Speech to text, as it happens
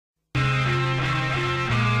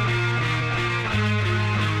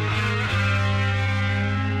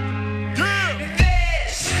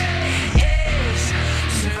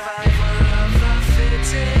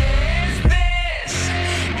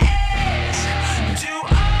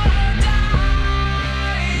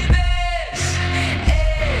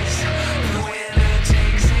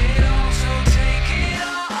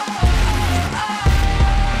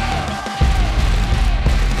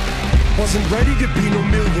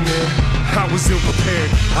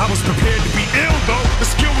scared. I was prepared to be ill though, the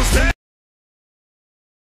skill was there.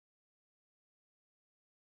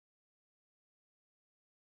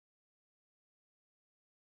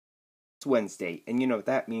 It's Wednesday, and you know what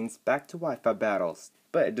that means, back to Wi-Fi battles.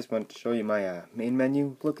 But I just wanted to show you my main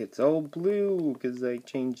menu. Look, it's all blue, because I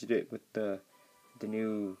changed it with the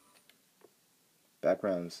new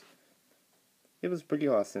backgrounds. It was pretty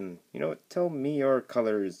awesome. You know what, tell me your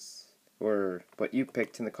colors, or what you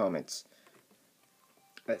picked in the comments.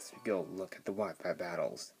 Let's go look at the Wi-Fi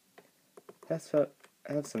battles. I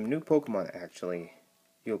have some new Pokemon, actually,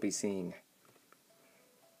 you'll be seeing.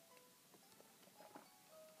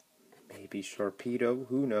 Maybe Sharpedo,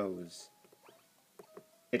 who knows?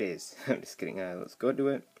 It is. I'm just kidding. Let's go do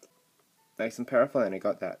it. Nice and powerful, and I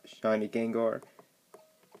got that shiny Gengar.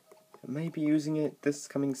 I may be using it this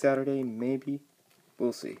coming Saturday, maybe.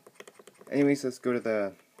 We'll see. Anyways, let's go to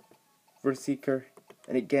the Verseeker.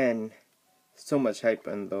 And again, so much hype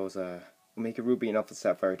on those Omega Ruby and Alpha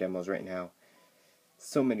Sapphire demos right now.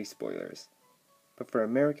 So many spoilers. But for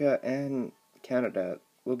America and Canada,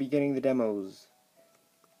 we'll be getting the demos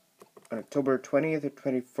on October 20th or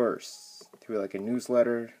 21st through like a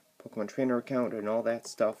newsletter, Pokemon Trainer account, and all that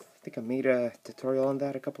stuff. I think I made a tutorial on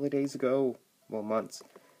that a couple of days ago. Well, months.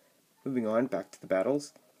 Moving on, back to the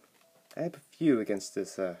battles. I have a few against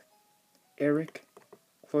this Eric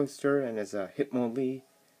Cloister and his Hitmonlee.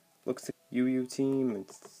 Looks like UU team and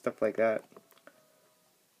stuff like that.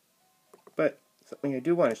 But something I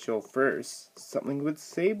do want to show first, something with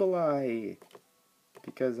Sableye.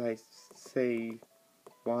 Because I say,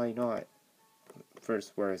 why not?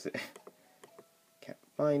 First, where is it? Can't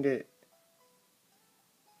find it.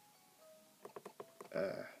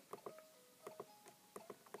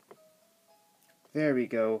 There we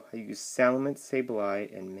go. I use Salamence,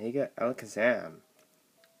 Sableye, and Mega Alakazam.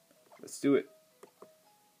 Let's do it.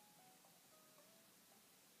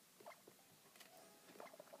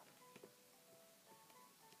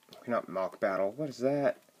 Not mock battle. What is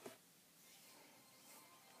that?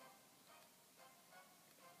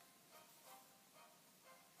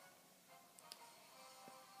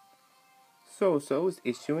 So is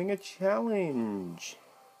issuing a challenge.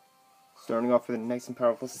 Starting off with a nice and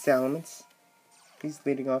powerful Salamence. He's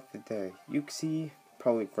leading off with the Uxie,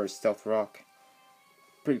 probably for Stealth Rock.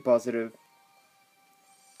 Pretty positive.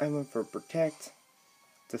 I went for Protect,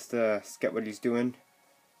 just to get what he's doing.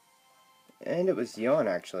 And it was Yawn,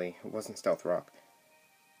 actually. It wasn't Stealth Rock.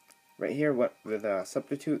 Right here, what with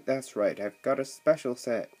Substitute, that's right. I've got a special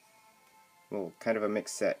set. Well, kind of a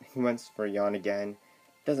mixed set. He went for Yawn again.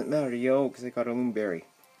 Doesn't matter, yo, because I got a Loomberry.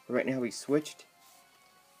 Right now, he switched.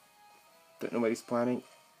 Don't know what he's planning.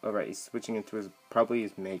 Alright, he's switching into probably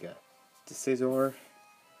his Mega. To Scizor.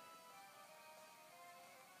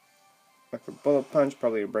 Went for Bullet Punch,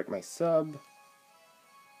 probably to break my sub.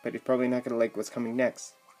 But he's probably not going to like what's coming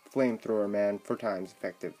next. Flamethrower, man, 4 times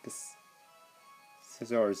effective. This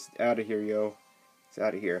Scizor is out of here, yo. It's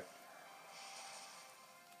out of here.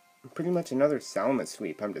 Pretty much another Salamence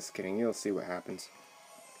sweep. I'm just kidding. You'll see what happens.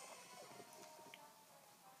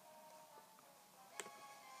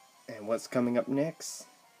 And what's coming up next?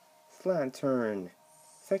 Slanturn.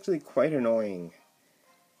 It's actually quite annoying.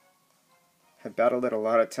 I've battled it a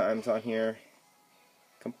lot of times on here.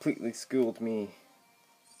 Completely schooled me.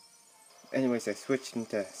 Anyways, I switched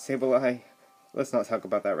into Sableye. Let's not talk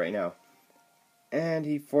about that right now. And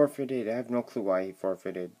he forfeited. I have no clue why he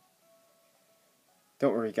forfeited.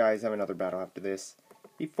 Don't worry, guys. I have another battle after this.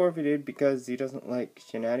 He forfeited because he doesn't like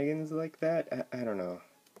shenanigans like that. I don't know.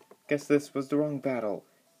 Guess this was the wrong battle.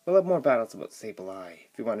 We'll have more battles about Sableye.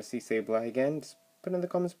 If you want to see Sableye again, just put in the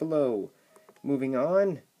comments below. Moving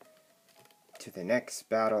on to the next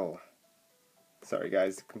battle. Sorry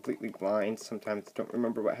guys, completely blind. Sometimes I don't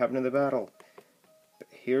remember what happened in the battle. But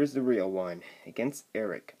here's the real one. Against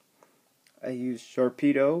Eric. I used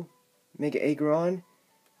Sharpedo, Mega Aggron,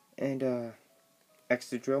 and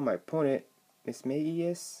Excadrill. My opponent,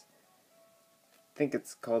 Mismagius. I think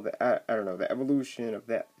it's called the, I don't know, the evolution of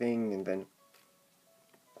that thing, and then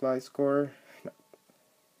Gliscor,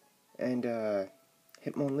 and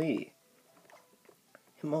Hitmonlee.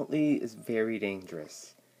 Hitmonlee is very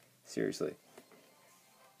dangerous. Seriously.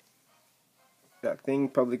 That thing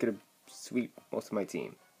probably could have swept most of my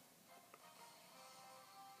team.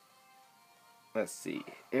 Let's see.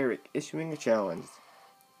 Eric issuing a challenge.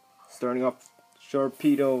 Starting off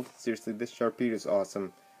Sharpedo. Seriously, this Sharpedo is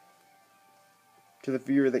awesome. To the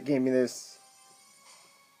viewer that gave me this,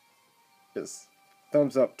 just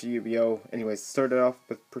thumbs up to you, yo. Anyways, started off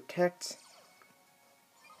with Protect.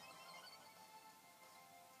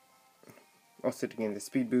 Also to gain the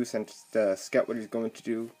speed boost and just scout what he's going to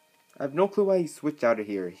do. I have no clue why he switched out of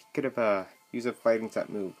here. He could have used a fighting type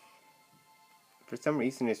move. For some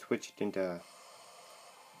reason he switched into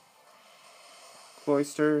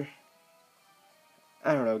Cloyster.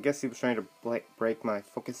 I don't know, I guess he was trying to break my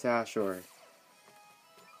Focus Sash or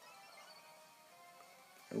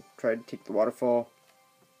try to take the waterfall.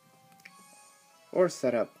 Or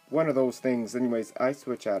set up. One of those things. Anyways, I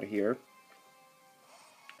switch out of here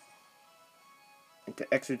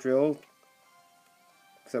into Extra Drill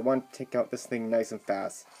because I want to take out this thing nice and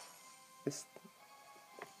fast.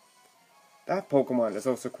 That Pokemon is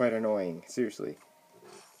also quite annoying, seriously.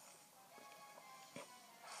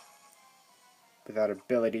 With that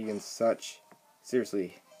ability and such.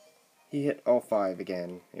 Seriously. He hit all 5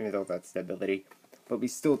 again, even though that's the ability. But we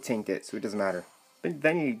still tanked it, so it doesn't matter. But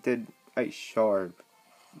then he did Ice Shard.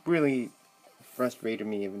 Really frustrated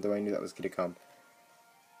me, even though I knew that was going to come.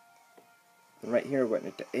 And right here, I went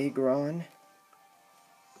into Aggron.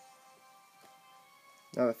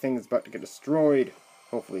 Now the thing is about to get destroyed.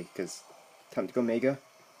 Hopefully, because time to go Mega.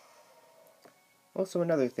 Also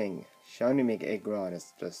another thing, Shiny Mega Aggron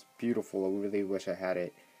is just beautiful. I really wish I had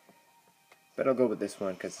it. But I'll go with this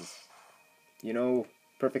one because it's, you know,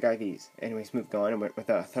 perfect IVs. Anyways, moved on and went with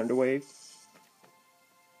a Thunder Wave.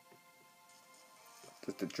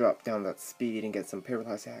 Just to drop down that speed and get some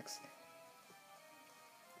Paralyze hacks.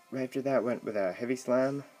 Right after that, went with a Heavy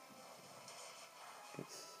Slam.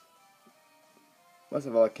 It's most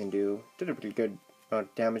of all I can do. Did a pretty good amount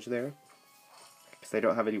of damage there. Because I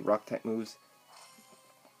don't have any rock type moves.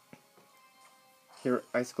 Here,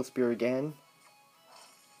 Icicle Spear again.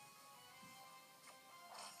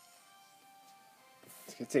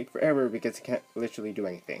 It's going to take forever because I can't literally do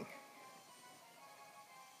anything.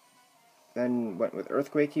 Then went with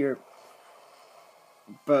Earthquake here.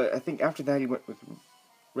 But I think after that he went with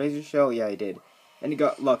Razor Shell. Yeah, he did. And he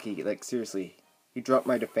got lucky. Like, seriously. He dropped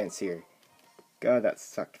my defense here. God, that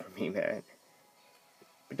sucked for me, man.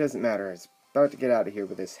 It doesn't matter. It's about to get out of here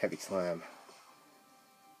with this Heavy Slam.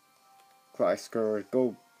 Clyscore,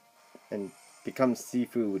 go and become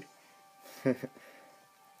seafood.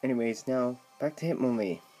 Anyways, now back to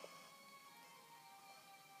Hitmonlee.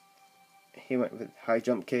 He went with High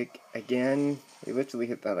Jump Kick again. He literally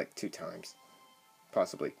hit that like 2 times.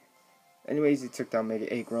 Possibly. Anyways, he took down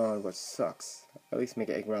Mega Aggron, which sucks. At least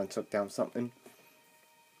Mega Aggron took down something.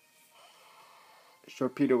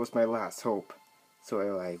 Sharpedo was my last hope. So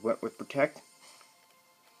I went with Protect.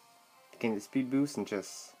 Gain the speed boost and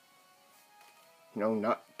just, you know,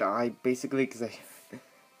 not die basically, because that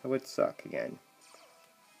would suck again.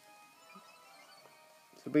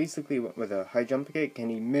 So basically went with a High Jump Kick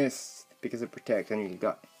and he missed because of Protect and he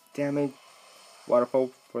got damage.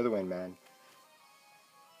 Waterfall for the win, man.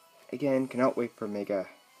 Again, cannot wait for Mega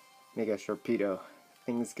Sharpedo.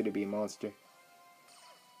 Thing's gonna be a monster.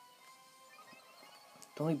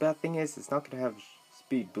 The only bad thing is it's not gonna have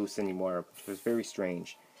speed boost anymore, which was very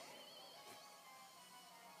strange.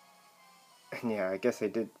 And yeah, I guess I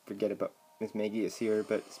did forget about Miss Maggie is here,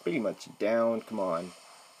 but it's pretty much down. Come on.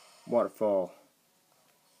 Waterfall.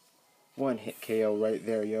 1 hit KO right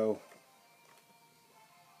there, yo.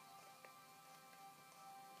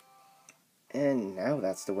 And now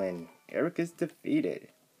that's the win. Eric is defeated.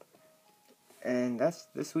 And that's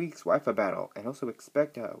this week's Wi-Fi battle. And also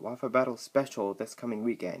expect a Wi-Fi battle special this coming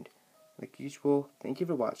weekend. Like usual, thank you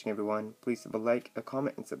for watching, everyone. Please leave a like, a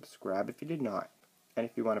comment, and subscribe if you did not. And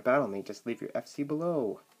if you want to battle me, just leave your FC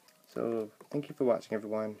below. So, thank you for watching,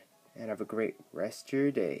 everyone. And have a great rest of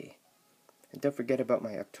your day. And don't forget about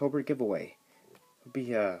my October giveaway. There'll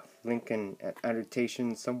be a link and an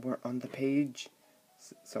annotation somewhere on the page.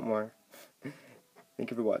 Somewhere.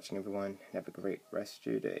 Thank you for watching, everyone. And have a great rest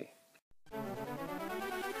of your day.